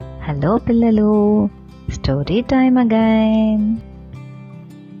Hello పిల్లలు, story time again.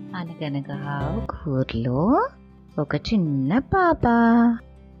 అనగనగా ఒక ఊర్లో ఒక చిన్న పాప.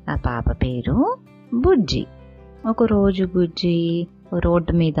 ఆ పాప పేరు బుజ్జి. ఒకరోజు బుజ్జి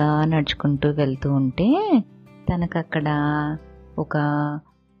రోడ్డు మీద నడుచుకుంటూ వెళ్తూ ఉంటే తనకక్కడ ఒక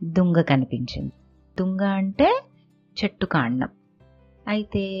దుంగ కనిపించింది. దుంగ అంటే చెట్టు కాండం.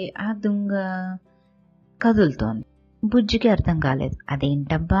 అయితే ఆ దుంగ కదులుతోంది. బుజ్జికి అర్థం కాలేదు.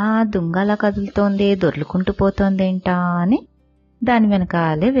 అదేంటబ్బా దుంగ అలా కదులుతోంది, దొర్లుకుంటూ పోతోందేంటా అని దాని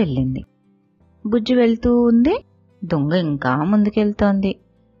వెనకాలే వెళ్ళింది. బుజ్జి వెళ్తూ ఉంది, దొంగ ఇంకా ముందుకెళ్తోంది.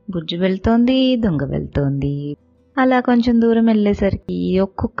 బుజ్జి వెళ్తోంది, దొంగ వెళ్తోంది. అలా కొంచెం దూరం వెళ్ళేసరికి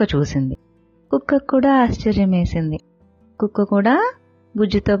ఒక కుక్క చూసింది. కుక్కకు కూడా ఆశ్చర్యం వేసింది. కుక్క కూడా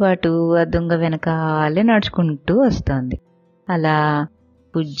బుజ్జితో పాటు ఆ దొంగ వెనకాలే నడుచుకుంటూ వస్తోంది. అలా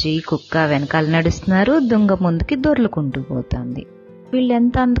బుజ్జి కుక్క వెనకాల నడుస్తున్నారు, దొంగ ముందుకి దొర్లుకుంటూ పోతుంది. వీళ్ళు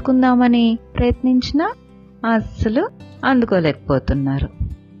ఎంత అందుకుందామని ప్రయత్నించినా అస్సలు అందుకోలేకపోతున్నారు.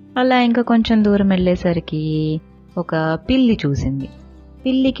 అలా ఇంకా కొంచెం దూరం వెళ్ళేసరికి ఒక పిల్లి చూసింది.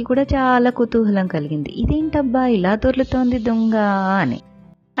 పిల్లికి కూడా చాలా కుతూహలం కలిగింది. ఇదేంటబ్బా ఇలా దొర్లుతోంది దొంగ అని.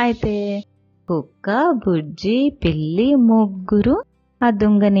 అయితే కుక్క, బుజ్జి, పిల్లి ముగ్గురు ఆ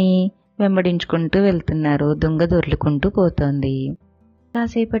దొంగని వెంబడించుకుంటూ వెళ్తున్నారు. దొంగ దొర్లుకుంటూ పోతోంది.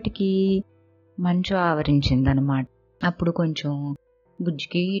 కాసేపటికి మంచు ఆవరించిందనమాట. అప్పుడు కొంచెం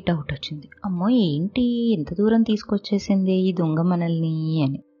బుజ్జికి డౌట్ వచ్చింది. అమ్మో ఏంటి ఎంత దూరం తీసుకొచ్చేసింది ఈ దొంగ మనల్ని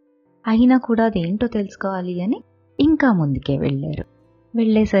అని. అయినా కూడా అదేంటో తెలుసుకోవాలి అని ఇంకా ముందుకే వెళ్ళారు.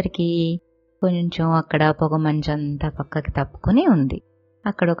 వెళ్ళేసరికి కొంచెం అక్కడ పొగ మంచంతా పక్కకి తప్పుకొని ఉంది.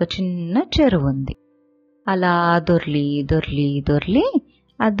 అక్కడ ఒక చిన్న చెరువు ఉంది. అలా దొర్లి దొర్లి దొర్లి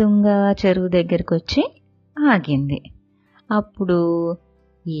ఆ దొంగ చెరువు దగ్గరికి వచ్చి ఆగింది. అప్పుడు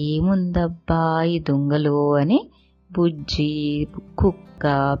ఏముందబ్బా ఈ దొంగలో అని బుజ్జి, కుక్క,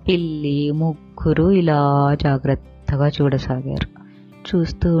 పిల్లి ముగ్గురు ఇలా జాగ్రత్తగా చూడసాగారు.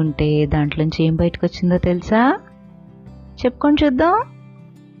 చూస్తూ ఉంటే దాంట్లోంచి ఏం బయటకు వచ్చిందో తెలుసా? చెప్పుకొని చూద్దాం.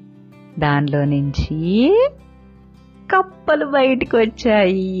 దానిలో నుంచి కప్పలు బయటకు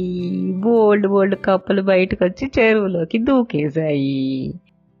వచ్చాయి. బోల్డ్ కప్పలు బయటకు వచ్చి చెరువులోకి దూకేశాయి.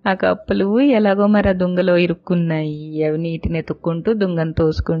 ఆ కప్పలు ఎలాగో మరి ఆ దొంగలో ఇరుక్కున్నాయి. అవి నీటిని ఎత్తుక్కుంటూ దొంగను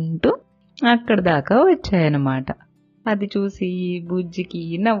తోసుకుంటూ అక్కడ దాకా వచ్చాయన్నమాట. అది చూసి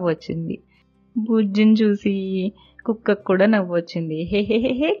బుజ్జికి నవ్వొచ్చింది. బుజ్జిని చూసి కుక్కకు కూడా నవ్వొచ్చింది.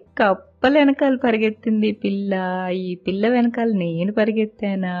 హే కప్పల వెనకాల పరిగెత్తింది పిల్ల, ఈ పిల్ల వెనకాల నేను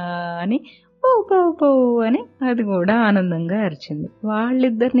పరిగెత్తానా అని పో అని అది కూడా ఆనందంగా అరిచింది.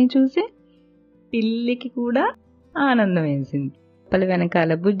 వాళ్ళిద్దరిని చూసి పిల్లికి కూడా ఆనందం వేసింది. కప్పల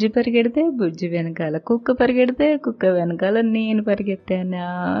వెనకాల బుజ్జి పరిగెడితే, బుజ్జి వెనకాల కుక్క పరిగెడితే, కుక్క వెనకాల నేను పరిగెత్తానా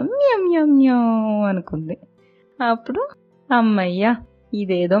మ్యం అనుకుంది. అప్పుడు అమ్మయ్యా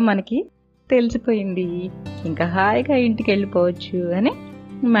ఇదేదో మనకి తెలిసిపోయింది, ఇంకా హాయిగా ఇంటికి వెళ్ళిపోవచ్చు అని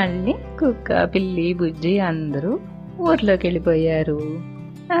మళ్ళీ కుక్క, పిల్లి, బుజ్జి అందరూ ఊర్లోకి వెళ్ళిపోయారు.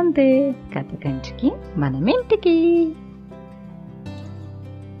 అంతే, కథ కంచికి మనం ఇంటికి.